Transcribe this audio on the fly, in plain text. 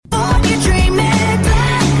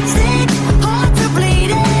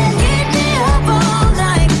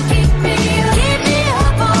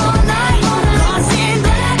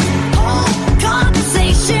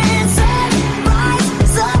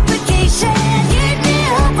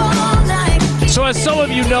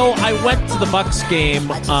of you know, I went to the Bucks game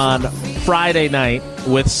on Friday night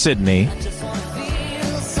with Sydney,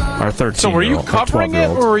 our 13-year-old. So were you covering it,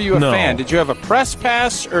 or were you a fan? Did you have a press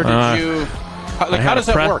pass, or did you... how does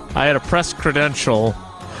that work? I had a press credential,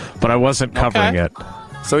 but I wasn't covering it.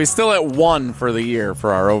 So he's still at 1 for the year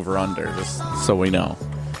for our over-under, just so we know.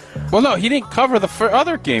 Well, no, he didn't cover the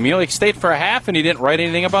other game. He only stayed for a half, and he didn't write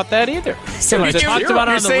anything about that either. So I talked about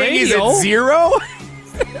it on the radio. He's at 0?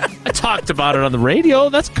 I talked about it on the radio.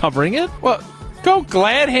 That's covering it. Well, go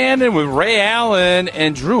glad-handed with Ray Allen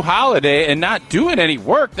and Drew Holiday and not doing any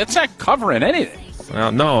work. That's not covering anything.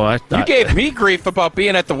 Well, no. You gave me grief about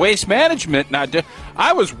being at the Waste Management.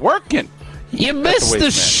 I was working. You missed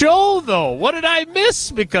the show, though. What did I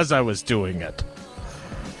miss because I was doing it?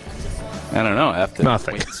 I don't know. I have to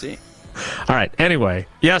Nothing. wait and see. All right. Anyway,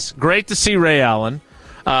 yes, great to see Ray Allen.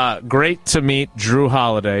 Great to meet Drew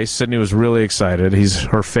Holiday. Sydney was really excited. He's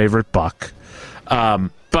her favorite Buck.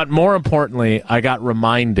 But more importantly, I got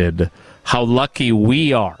reminded how lucky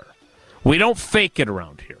we are. We don't fake it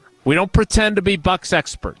around here. We don't pretend to be Bucks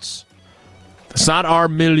experts. It's not our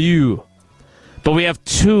milieu. But we have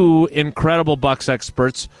two incredible Bucks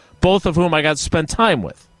experts, both of whom I got to spend time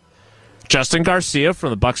with. Justin Garcia from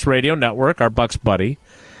the Bucks Radio Network, our Bucks buddy,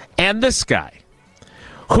 and this guy,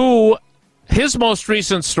 who his most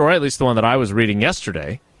recent story, at least the one that I was reading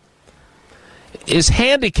yesterday, is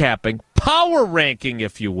handicapping, power ranking,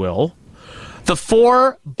 if you will, the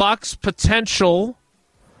 4 Bucks potential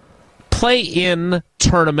play-in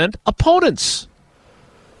tournament opponents.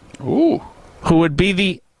 Ooh. Who would be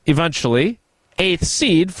the, eventually, 8th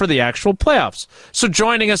seed for the actual playoffs. So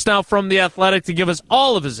joining us now from The Athletic to give us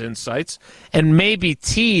all of his insights and maybe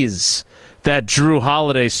tease that Drew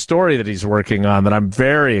Holiday story that he's working on that I'm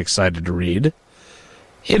very excited to read,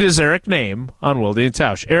 it is Eric Nehm on Wilde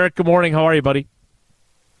Tausch. Eric, good morning. How are you, buddy?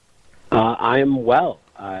 I am well.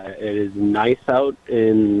 It is nice out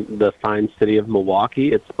in the fine city of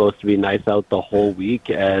Milwaukee. It's supposed to be nice out the whole week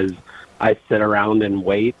as I sit around and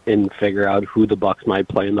wait and figure out who the Bucks might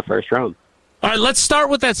play in the first round. All right, let's start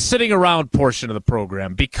with that sitting around portion of the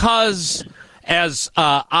program because, as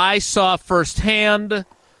I saw firsthand,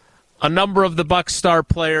 a number of the Bucks star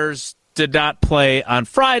players did not play on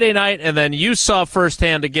Friday night, and then you saw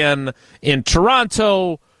firsthand again in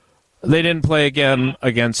Toronto, they didn't play again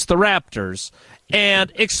against the Raptors.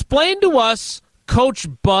 And explain to us Coach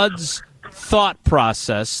Bud's thought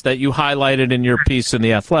process that you highlighted in your piece in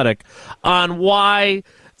The Athletic on why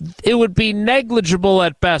it would be negligible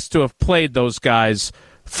at best to have played those guys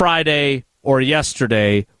Friday or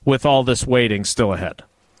yesterday with all this waiting still ahead.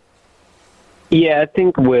 Yeah, I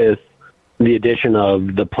think with the addition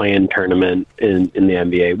of the play-in tournament in the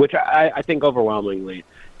NBA, which I think overwhelmingly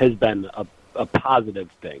has been a positive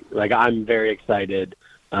thing. Like, I'm very excited,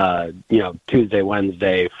 Tuesday,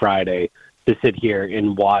 Wednesday, Friday, to sit here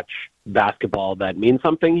and watch basketball that means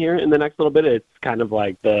something here in the next little bit. It's kind of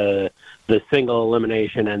like the single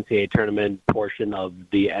elimination NCAA tournament portion of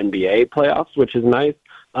the NBA playoffs, which is nice.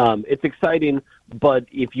 It's exciting, but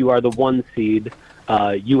if you are the 1 seed,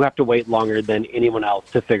 you have to wait longer than anyone else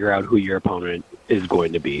to figure out who your opponent is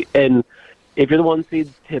going to be. And if you're the 1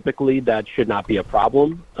 seed, typically that should not be a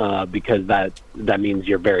problem because that means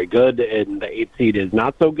you're very good, and the 8th seed is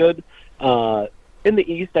not so good. In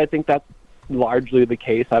the East, I think that's largely the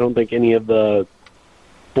case. I don't think any of the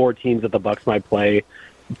 4 teams that the Bucks might play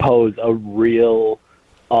pose a real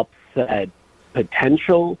upset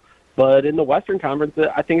potential. But in the Western Conference,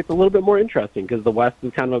 I think it's a little bit more interesting because the West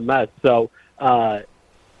is kind of a mess. So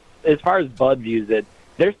as far as Bud views it,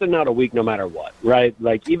 they're sitting out a week no matter what, right?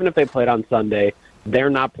 Like, even if they played on Sunday, they're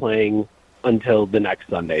not playing until the next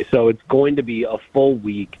Sunday. So it's going to be a full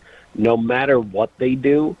week no matter what they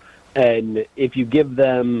do. And if you give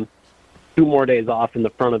them 2 more days off in the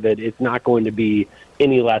front of it, it's not going to be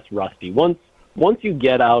any less rusty. Once you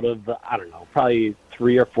get out of, probably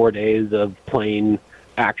 3 or 4 days of playing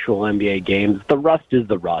actual NBA games, the rust is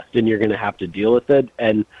the rust, and you're going to have to deal with it.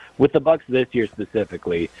 And with the Bucks this year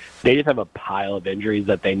specifically, they just have a pile of injuries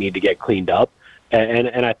that they need to get cleaned up.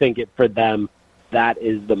 And I think for them, that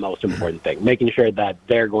is the most important thing, making sure that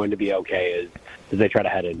they're going to be okay as they try to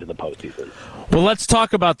head into the postseason. Well, let's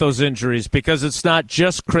talk about those injuries because it's not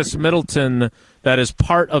just Chris Middleton that is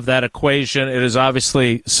part of that equation. It is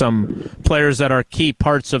obviously some players that are key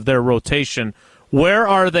parts of their rotation. Where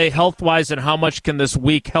are they health-wise, and how much can this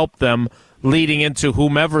week help them leading into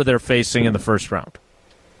whomever they're facing in the first round?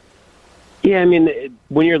 Yeah, I mean,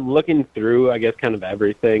 when you're looking through, I guess, kind of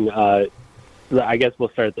everything, I guess we'll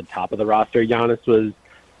start at the top of the roster. Giannis was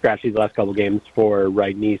scratched these last couple games for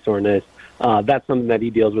right knee soreness. That's something that he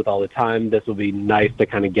deals with all the time. This will be nice to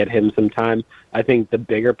kind of get him some time. I think the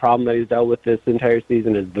bigger problem that he's dealt with this entire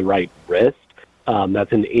season is the right wrist.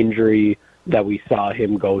 That's an injury that we saw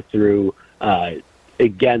him go through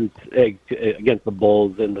against the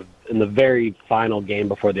Bulls in the very final game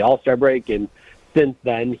before the All-Star break, and since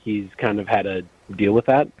then he's kind of had to deal with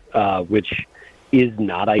that, which is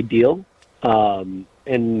not ideal.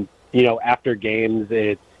 And after games,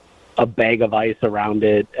 it's a bag of ice around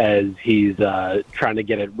it as he's trying to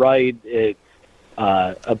get it right. It's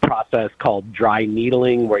a process called dry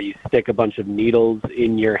needling, where you stick a bunch of needles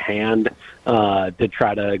in your hand to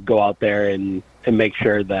try to go out there and make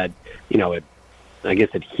sure that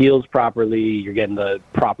it heals properly. You're getting the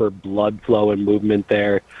proper blood flow and movement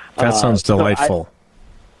there. That sounds delightful.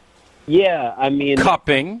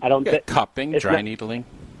 Cupping. I don't cupping, dry needling.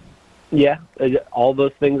 Yeah, all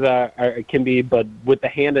those things can be, but with the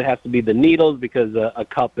hand, it has to be the needles because a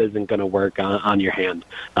cup isn't going to work on your hand.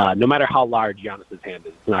 No matter how large Giannis's hand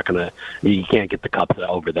is, it's not going to. You can't get the cups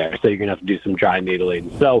over there, so you're going to have to do some dry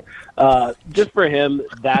needling. So, just for him,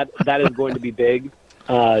 that is going to be big.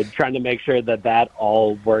 Trying to make sure that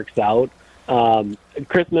all works out.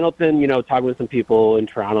 Chris Middleton, talking with some people in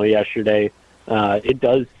Toronto yesterday, it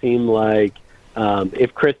does seem like.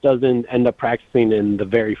 If Chris doesn't end up practicing in the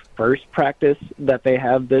very first practice that they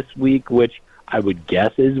have this week, which I would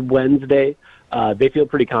guess is Wednesday, they feel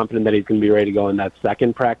pretty confident that he's going to be ready to go in that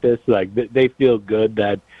second practice. Like they feel good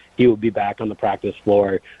that he will be back on the practice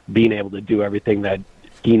floor, being able to do everything that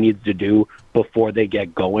he needs to do before they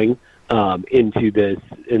get going into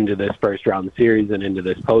this first round series and into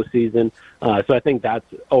this postseason. So I think that's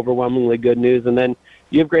overwhelmingly good news. And then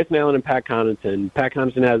you have Grayson Allen and Pat Connaughton. Pat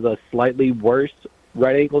Connaughton has a slightly worse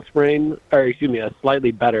right ankle sprain, a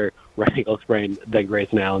slightly better right ankle sprain than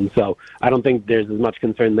Grayson Allen. So I don't think there's as much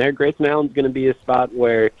concern there. Grayson Allen's going to be a spot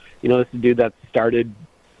where, this is a dude that started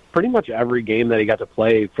pretty much every game that he got to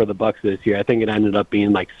play for the Bucks this year. I think it ended up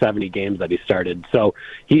being like 70 games that he started. So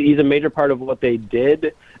he's a major part of what they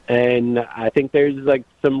did. And I think there's like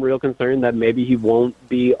some real concern that maybe he won't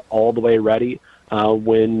be all the way ready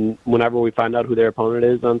whenever we find out who their opponent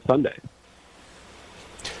is on Sunday.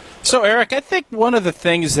 So, Eric, I think one of the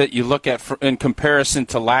things that you look at in comparison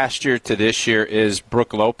to last year to this year is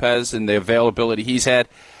Brook Lopez and the availability he's had.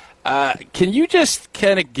 Can you just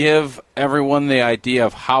kind of give everyone the idea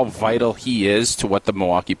of how vital he is to what the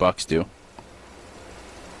Milwaukee Bucks do?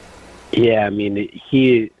 Yeah,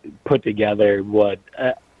 he put together what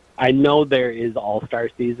I know there is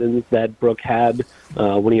all-star seasons that Brook had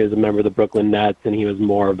when he was a member of the Brooklyn Nets, and he was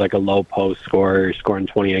more of like a low-post scorer, scoring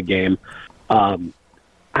 20 a game.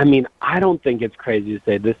 I don't think it's crazy to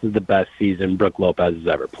say this is the best season Brook Lopez has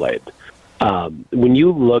ever played. When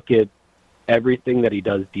you look at everything that he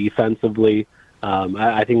does defensively,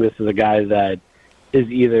 I think this is a guy that is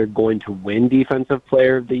either going to win Defensive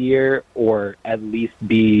Player of the Year or at least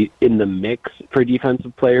be in the mix for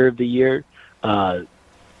Defensive Player of the Year.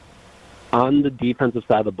 On the defensive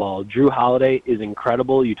side of the ball, Drew Holiday is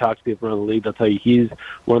incredible. You talk to people around the league, they'll tell you he's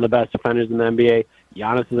one of the best defenders in the NBA.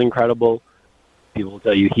 Giannis is incredible. People will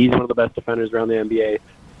tell you he's one of the best defenders around the NBA.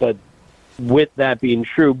 But with that being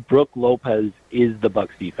true, Brook Lopez is the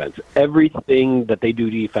Bucks defense. Everything that they do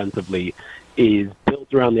defensively is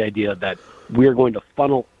built around the idea that we're going to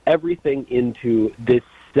funnel everything into this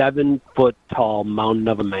 7-foot-tall mountain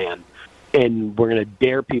of a man, and we're going to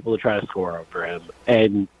dare people to try to score over him.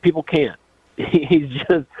 And people can't. He's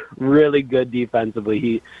just really good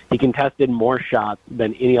defensively. He contested more shots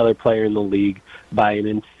than any other player in the league by an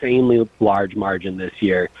insanely large margin this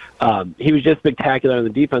year. He was just spectacular on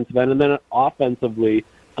the defensive end. And then offensively,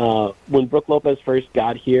 when Brook Lopez first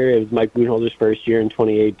got here, it was Mike Budenholzer's first year in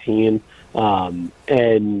 2018.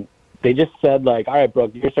 And they just said, like, all right,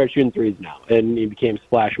 Brook, you're going to start shooting threes now. And he became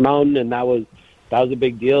Splash Mountain, and that was a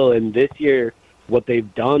big deal. And this year, what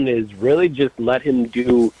they've done is really just let him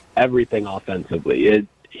do everything offensively.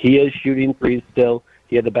 He is shooting threes still.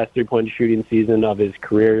 He had the best three-point shooting season of his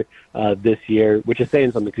career this year, which is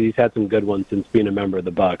saying something because he's had some good ones since being a member of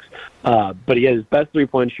the Bucks. But he had his best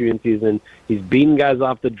three-point shooting season. He's beating guys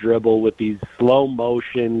off the dribble with these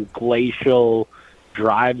slow-motion, glacial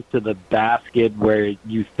drives to the basket where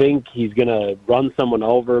you think he's going to run someone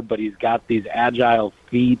over, but he's got these agile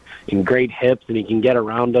feet and great hips, and he can get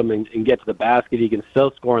around them and get to the basket. He can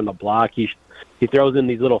still score on the block. He throws in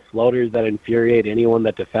these little floaters that infuriate anyone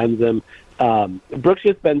that defends him. Brook's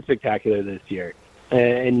just been spectacular this year.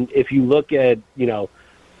 And if you look at,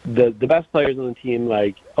 the best players on the team,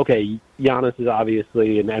 like, okay, Giannis is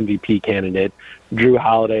obviously an MVP candidate. Drew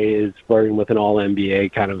Holiday is flirting with an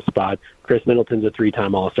all-NBA kind of spot. Chris Middleton's a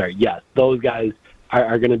 3-time All-Star. Yes, those guys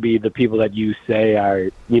are going to be the people that you say are,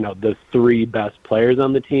 the three best players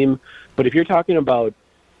on the team. But if you're talking about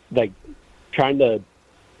like trying to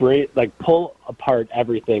pull apart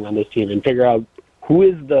everything on this team and figure out who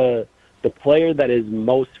is the player that is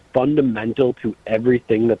most fundamental to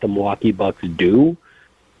everything that the Milwaukee Bucks do,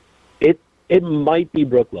 it might be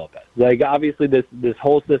Brook Lopez. Like, obviously, this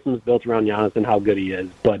whole system is built around Giannis and how good he is,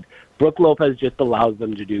 but Brook Lopez just allows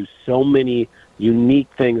them to do so many unique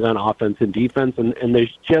things on offense and defense, and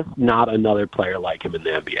there's just not another player like him in the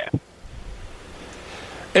NBA.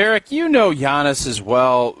 Eric, you know Giannis as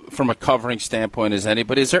well from a covering standpoint as any,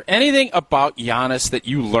 but is there anything about Giannis that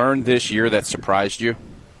you learned this year that surprised you?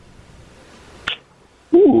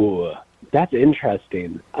 Ooh, that's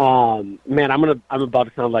interesting. Man, I'm about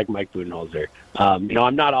to sound like Mike Budenholzer.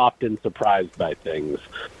 I'm not often surprised by things,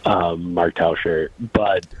 Mark Tauscher,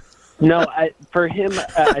 but no, for him,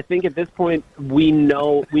 I think at this point we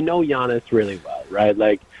know Giannis really well, right?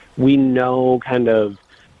 Like, we know kind of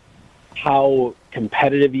how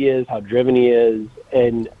competitive he is, how driven he is,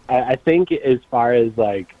 and I think as far as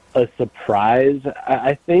like a surprise,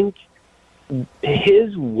 I think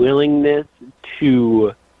his willingness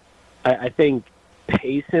to, I think,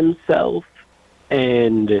 pace himself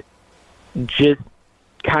and just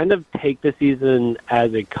kind of take the season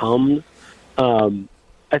as it comes,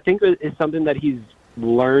 I think is something that he's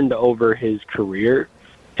learned over his career.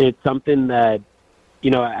 It's something that,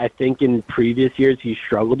 I think in previous years he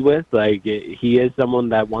struggled with. Like, he is someone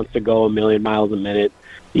that wants to go a million miles a minute.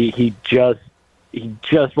 He just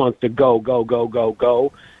wants to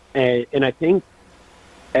go. And I think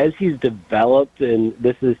as he's developed, and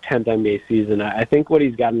this is 10th NBA season, I think what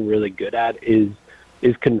he's gotten really good at is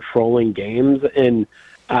controlling games. And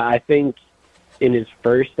I think in his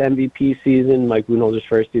first MVP season, Mike Budenholzer's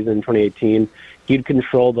first season in 2018, he'd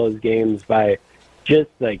control those games by just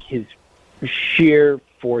like his sheer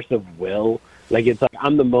force of will. Like, it's like,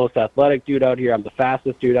 I'm the most athletic dude out here, I'm the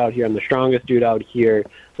fastest dude out here, I'm the strongest dude out here.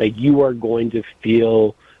 Like, you are going to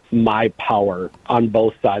feel my power on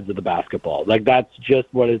both sides of the basketball. Like, that's just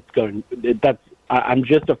what it's going. I'm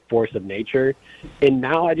just a force of nature. And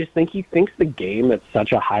now I just think he thinks the game at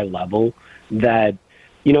such a high level that,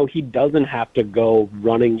 he doesn't have to go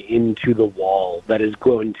running into the wall that is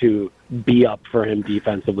going to be up for him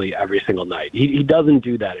defensively every single night. He doesn't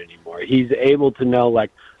do that anymore. He's able to know,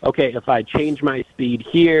 like, okay, if I change my speed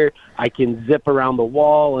here, I can zip around the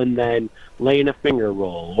wall and then lay in a finger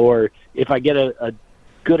roll. Or if I get a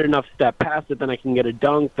good enough step past it, then I can get a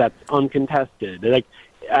dunk that's uncontested. Like,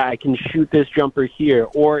 I can shoot this jumper here.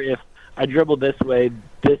 Or if I dribble this way,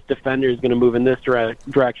 this defender is going to move in this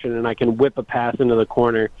direction, and I can whip a pass into the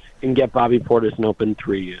corner and get Bobby Portis an open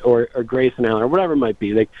three, or Grayson Allen, or whatever it might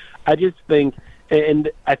be. Like, I just think,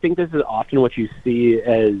 and I think this is often what you see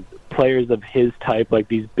as players of his type, like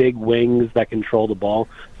these big wings that control the ball.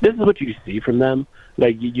 This is what you see from them.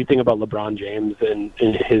 Like, you think about LeBron James and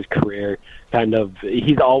in his career, kind of,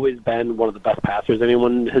 he's always been one of the best passers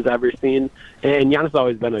anyone has ever seen. And Giannis has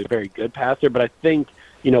always been a very good passer, but I think,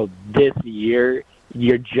 this year,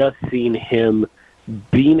 you're just seeing him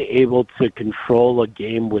being able to control a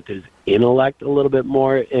game with his intellect a little bit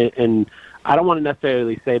more. And I don't want to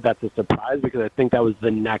necessarily say that's a surprise, because I think that was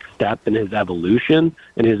the next step in his evolution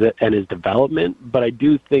and his development. But I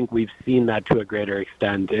do think we've seen that to a greater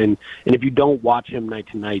extent. And if you don't watch him night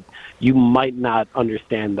to night, you might not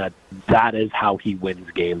understand that is how he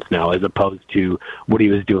wins games now, as opposed to what he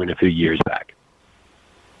was doing a few years back.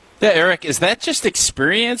 Yeah, Eric, is that just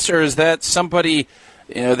experience, or is that somebody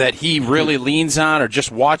that he really leans on, or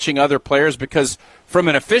just watching other players? Because from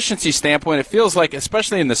an efficiency standpoint, it feels like,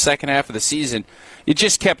 especially in the second half of the season, you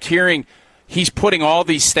just kept hearing he's putting all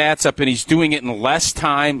these stats up and he's doing it in less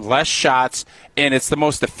time, less shots, and it's the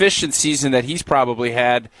most efficient season that he's probably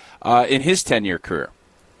had in his 10-year career.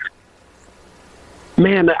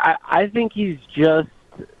 Man, I think he's just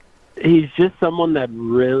someone that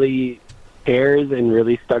really cares and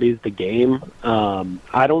really studies the game.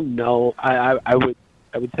 I don't know. I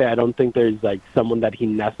would say I don't think there's like someone that he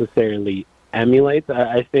necessarily emulates.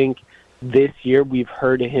 I think this year we've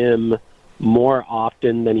heard him more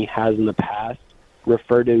often than he has in the past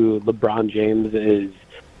refer to LeBron James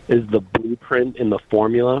as the blueprint and the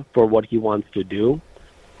formula for what he wants to do.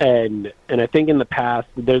 And I think in the past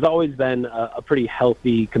there's always been a pretty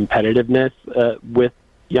healthy competitiveness with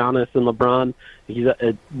Giannis and LeBron.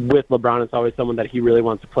 With LeBron, it's always someone that he really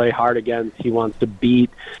wants to play hard against. He wants to beat.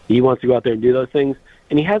 He wants to go out there and do those things.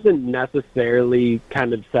 And he hasn't necessarily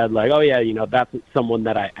kind of said like, oh yeah, that's someone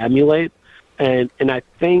that I emulate. And I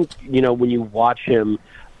think, when you watch him,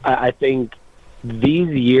 I think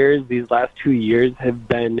these last 2 years have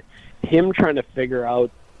been him trying to figure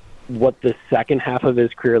out what the second half of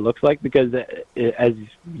his career looks like, because as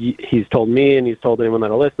he's told me and he's told anyone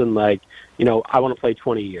that'll listen, like, I want to play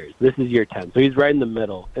 20 years. This is year 10. So he's right in the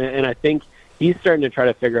middle. And I think he's starting to try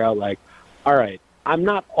to figure out, like, all right, I'm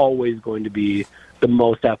not always going to be the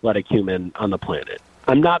most athletic human on the planet.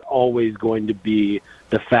 I'm not always going to be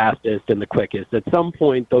the fastest and the quickest. At some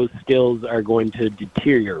point, those skills are going to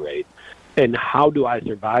deteriorate. And how do I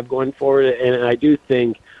survive going forward? And I do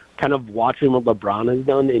think kind of watching what LeBron has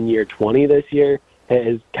done in year 20 this year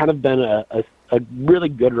has kind of been a really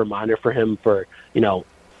good reminder for him for,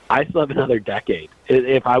 I still have another decade.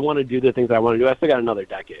 If I want to do the things I want to do, I still got another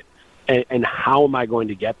decade. And how am I going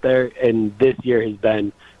to get there? And this year has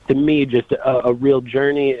been, to me, just a real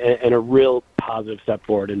journey and a real positive step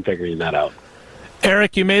forward in figuring that out.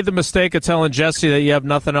 Eric, you made the mistake of telling Jesse that you have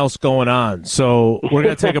nothing else going on. So we're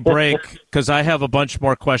going to take a break because I have a bunch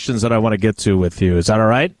more questions that I want to get to with you. Is that all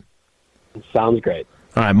right? Sounds great.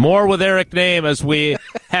 All right, more with Eric Nehm as we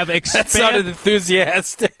have expanded. That sounded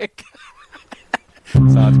enthusiastic.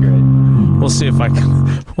 Sounds great. We'll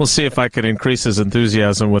see if I can increase his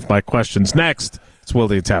enthusiasm with my questions. Next, it's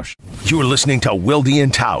Wilde Tausch. You're listening to Wilde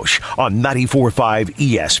Tausch on 94.5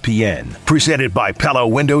 ESPN. Presented by Pella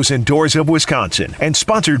Windows and Doors of Wisconsin and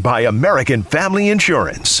sponsored by American Family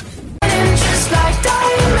Insurance. Just like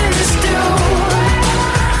diamonds do.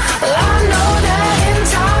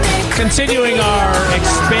 Continuing our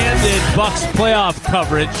expanded Bucks playoff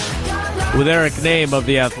coverage with Eric Nehm of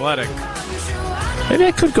The Athletic. Maybe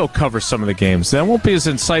I could go cover some of the games. That won't be as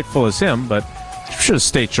insightful as him, but I'm sure the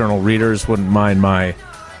State Journal readers wouldn't mind my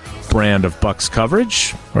brand of Bucks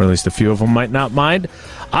coverage, or at least a few of them might not mind.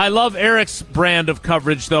 I love Eric's brand of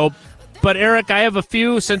coverage, though. But, Eric, I have a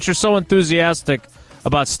few, since you're so enthusiastic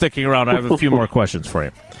about sticking around, I have a few more questions for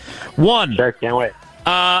you. One. Sure, can't wait.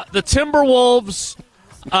 The Timberwolves,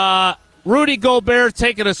 Rudy Gobert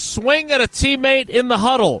taking a swing at a teammate in the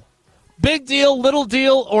huddle. Big deal, little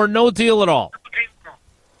deal, or no deal at all?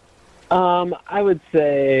 I would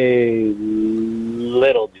say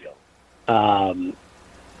little deal. And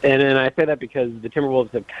I say that because the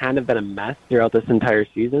Timberwolves have kind of been a mess throughout this entire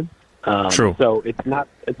season. True. So it's not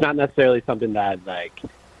necessarily something that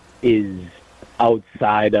is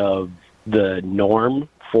outside of the norm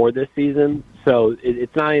for this season. So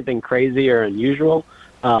it's not anything crazy or unusual.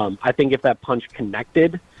 I think if that punch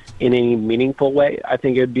connected in any meaningful way, I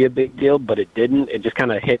think it would be a big deal, but it didn't. It just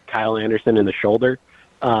kind of hit Kyle Anderson in the shoulder.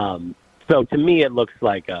 So to me, it looks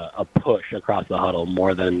like a push across the huddle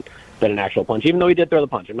more than an actual punch, even though he did throw the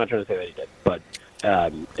punch. I'm not trying to say that he did, but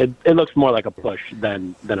it looks more like a push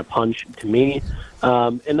than a punch to me.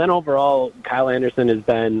 And then overall, Kyle Anderson has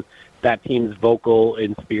been that team's vocal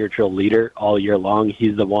and spiritual leader all year long.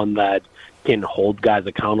 He's the one that can hold guys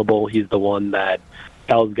accountable. He's the one that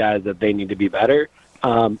tells guys that they need to be better.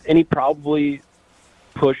 And he probably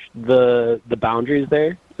pushed the boundaries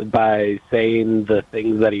there by saying the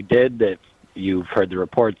things that he did. That you've heard the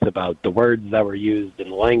reports about the words that were used in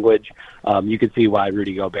the language. You could see why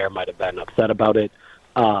Rudy Gobert might have been upset about it.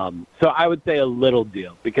 So I would say a little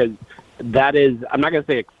deal, because that is, I'm not going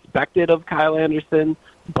to say expected of Kyle Anderson,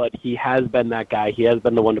 but he has been that guy. He has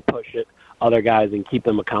been the one to push it, other guys, and keep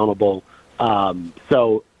them accountable.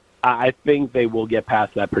 So I think they will get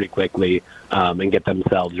past that pretty quickly and get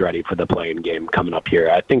themselves ready for the play-in game coming up here.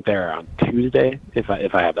 I think they're on Tuesday, if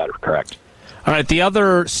I have that correct. All right, the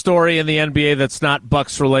other story in the NBA that's not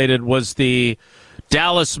Bucks-related was the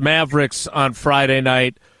Dallas Mavericks on Friday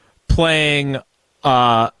night playing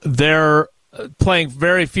playing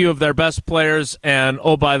very few of their best players and,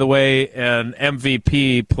 oh, by the way, an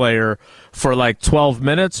MVP player for like 12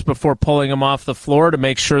 minutes before pulling him off the floor to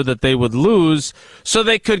make sure that they would lose so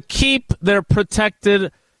they could keep their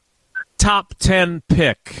protected top 10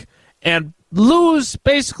 pick and lose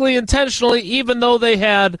basically intentionally, even though they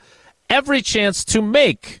had every chance to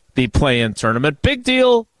make the play-in tournament. Big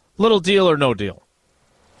deal, little deal, or no deal?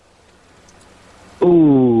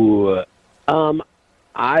 Ooh,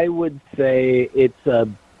 I would say it's a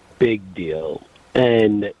big deal.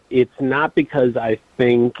 And it's not because I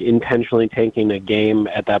think intentionally taking a game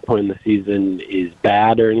at that point in the season is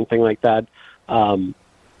bad or anything like that. Because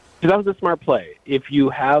that was a smart play. If you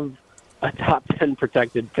have a top 10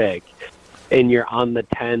 protected pick and you're on the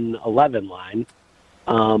 10-11 line,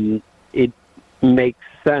 it makes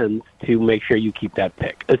sense to make sure you keep that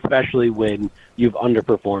pick, especially when you've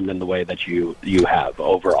underperformed in the way that you have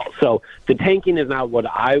overall. So the tanking is not what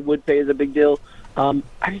I would say is a big deal. I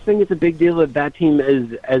just think it's a big deal that team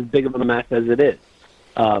is as big of a mess as it is.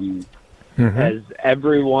 As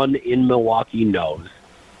everyone in Milwaukee knows,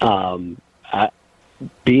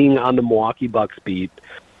 being on the Milwaukee Bucks beat,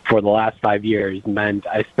 for the last 5 years meant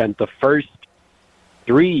I spent the first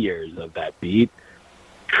 3 years of that beat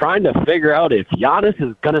trying to figure out if Giannis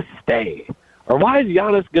is going to stay or why is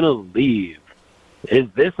Giannis going to leave? Is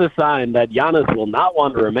this a sign that Giannis will not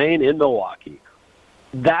want to remain in Milwaukee?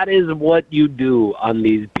 That is what you do on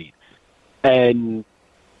these beats. And,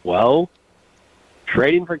 well,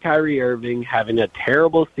 trading for Kyrie Irving, having a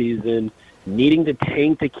terrible season, needing to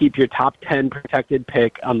tank to keep your top 10 protected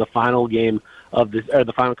pick on the final game of this, or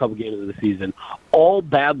the final couple games of the season, all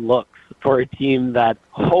bad looks for a team that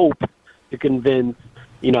hopes to convince,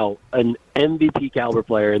 an MVP caliber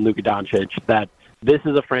player in Luka Doncic that this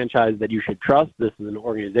is a franchise that you should trust. This is an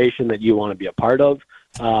organization that you want to be a part of.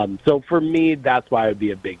 So for me, that's why it would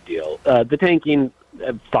be a big deal. The tanking,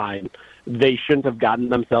 fine. They shouldn't have gotten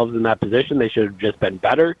themselves in that position. They should have just been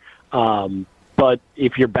better. But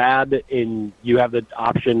if you're bad and you have the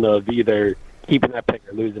option of either keeping that pick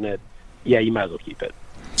or losing it, yeah, you might as well keep it.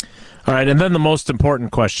 All right, and then the most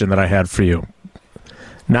important question that I had for you.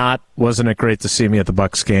 Wasn't it great to see me at the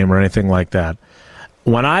Bucks game or anything like that.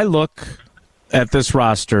 When I look at this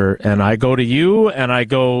roster and I go to you and I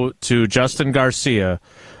go to Justin Garcia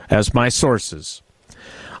as my sources,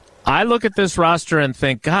 I look at this roster and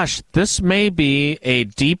think, gosh, this may be a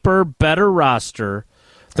deeper, better roster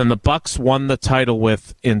than the Bucks won the title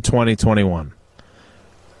with in 2021.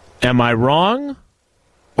 Am I wrong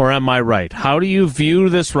or am I right? How do you view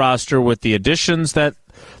this roster with the additions that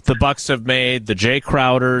the Bucks have made, the Jay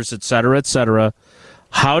Crowders, et cetera, et cetera?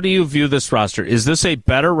 How do you view this roster? Is this a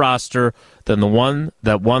better roster than the one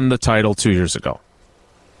that won the title 2 years ago?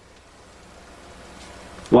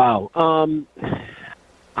 Wow.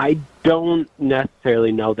 I don't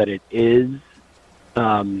necessarily know that it is.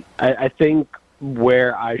 I think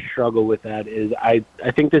where I struggle with that is I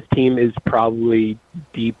think this team is probably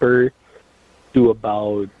deeper to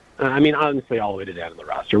about, honestly, all the way to down in the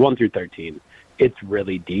roster, 1 through 13. It's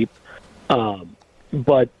really deep.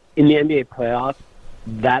 But in the NBA playoffs,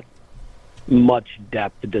 that much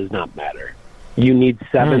depth does not matter. You need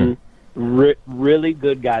 7 really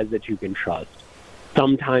good guys that you can trust,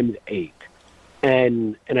 sometimes 8.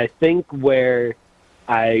 And I think where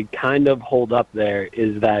I kind of hold up there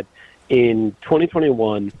is that in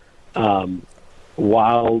 2021,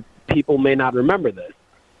 while people may not remember this,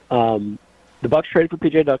 the Bucks traded for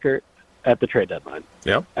P.J. Tucker at the trade deadline.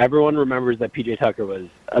 Yep. Everyone remembers that P.J. Tucker was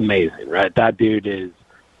amazing, right? That dude is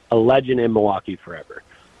a legend in Milwaukee forever.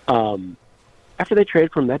 After they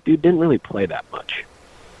traded for him, that dude didn't really play that much.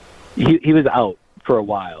 He was out for a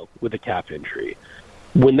while with a calf injury.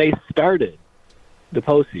 When they started the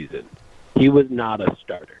postseason, he was not a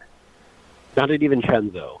starter. Not even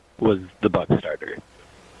Chenzo was the Bucks starter.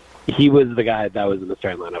 He was the guy that was in the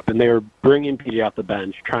starting lineup, and they were bringing PJ off the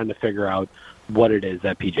bench, trying to figure out what it is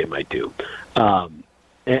that PJ might do.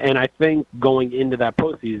 And I think going into that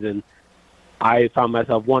postseason, I found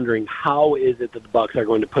myself wondering, how is it that the Bucks are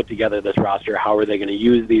going to put together this roster? How are they going to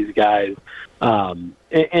use these guys? And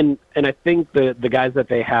I think the guys that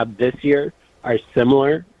they have this year are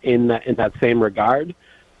similar in that same regard,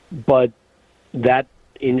 but that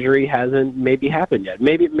injury hasn't maybe happened yet.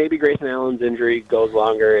 Maybe Grayson Allen's injury goes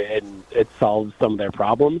longer and it solves some of their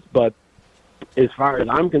problems. But as far as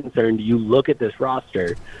I'm concerned, you look at this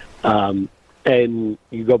roster, and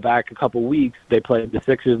you go back a couple weeks, they played the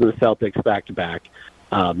Sixers and the Celtics back-to-back.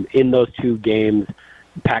 In those 2 games,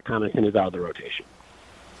 Pat Connaughton is out of the rotation.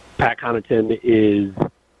 Pat Connaughton is,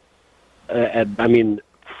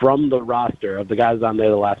 from the roster of the guys on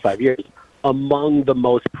there the last 5 years, among the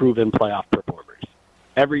most proven playoff performers.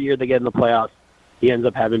 Every year they get in the playoffs, he ends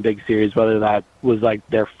up having big series, whether that was like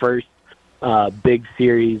their first big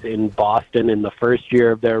series in Boston in the first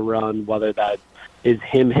year of their run, whether that is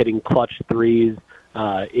him hitting clutch threes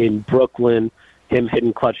in Brooklyn, him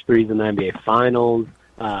hitting clutch threes in the NBA Finals.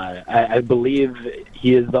 I believe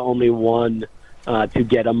he is the only one to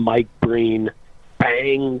get a Mike Breen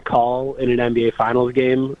bang call in an NBA Finals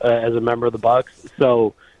game as a member of the Bucks.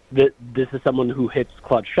 So this is someone who hits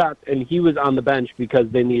clutch shots, and he was on the bench because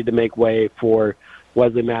they needed to make way for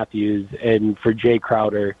Wesley Matthews and for Jay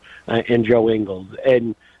Crowder and Joe Ingles.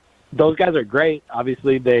 And those guys are great.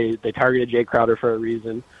 Obviously, they targeted Jay Crowder for a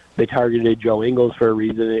reason. They targeted Joe Ingles for a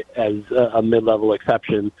reason as a mid-level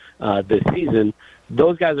exception this season.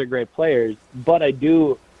 Those guys are great players, but I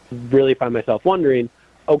do really find myself wondering,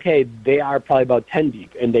 okay, they are probably about 10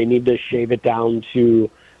 deep, and they need to shave it down to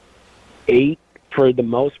 8 for the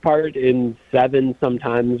most part, in 7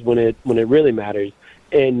 sometimes when it really matters.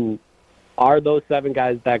 And are those 7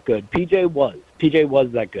 guys that good? PJ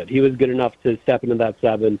was that good. He was good enough to step into that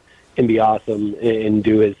 7 and be awesome and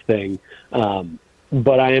do his thing.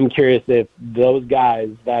 but I am curious if those guys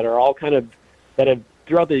that are all that have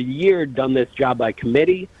throughout the year done this job by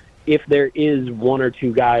committee, if there is one or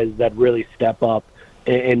two guys that really step up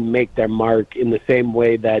and make their mark in the same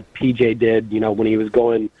way that PJ did, when he was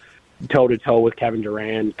going toe-to-toe with Kevin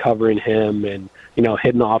Durant, covering him and,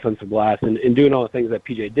 hitting the offensive glass and doing all the things that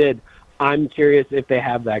PJ did. I'm curious if they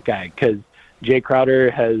have that guy because Jay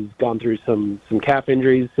Crowder has gone through some calf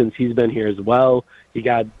injuries since he's been here as well. He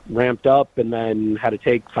got ramped up and then had to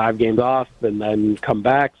take 5 games off and then come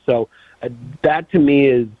back. So that to me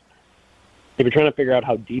is, if you're trying to figure out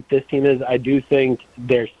how deep this team is, I do think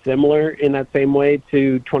they're similar in that same way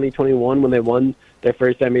to 2021 when they won their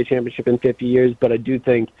first NBA championship in 50 years. But I do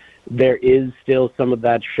think there is still some of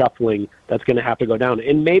that shuffling that's going to have to go down.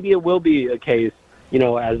 And maybe it will be a case,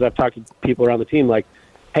 as I've talked to people around the team, like,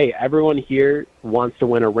 hey, everyone here wants to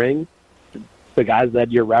win a ring. The guys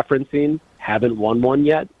that you're referencing haven't won one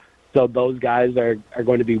yet. So those guys are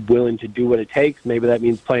going to be willing to do what it takes. Maybe that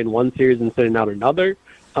means playing one series and sitting out another.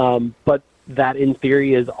 But that, in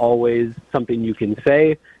theory, is always something you can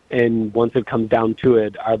say. And once it comes down to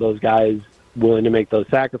it, are those guys willing to make those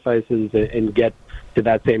sacrifices and get to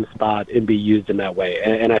that same spot and be used in that way?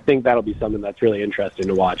 And I think that'll be something that's really interesting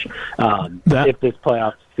to watch if this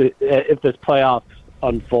playoff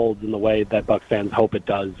unfolds in the way that Bucks fans hope it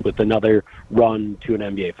does, with another run to an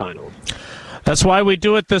NBA Finals. That's why we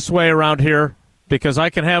do it this way around here, because I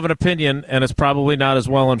can have an opinion, and it's probably not as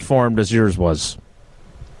well informed as yours was.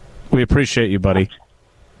 We appreciate you, buddy.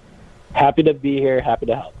 Happy to be here. Happy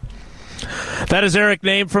to help. That is Eric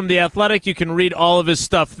Nehm from The Athletic. You can read all of his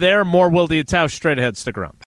stuff there. More Wilde Tausch straight ahead. Stick around.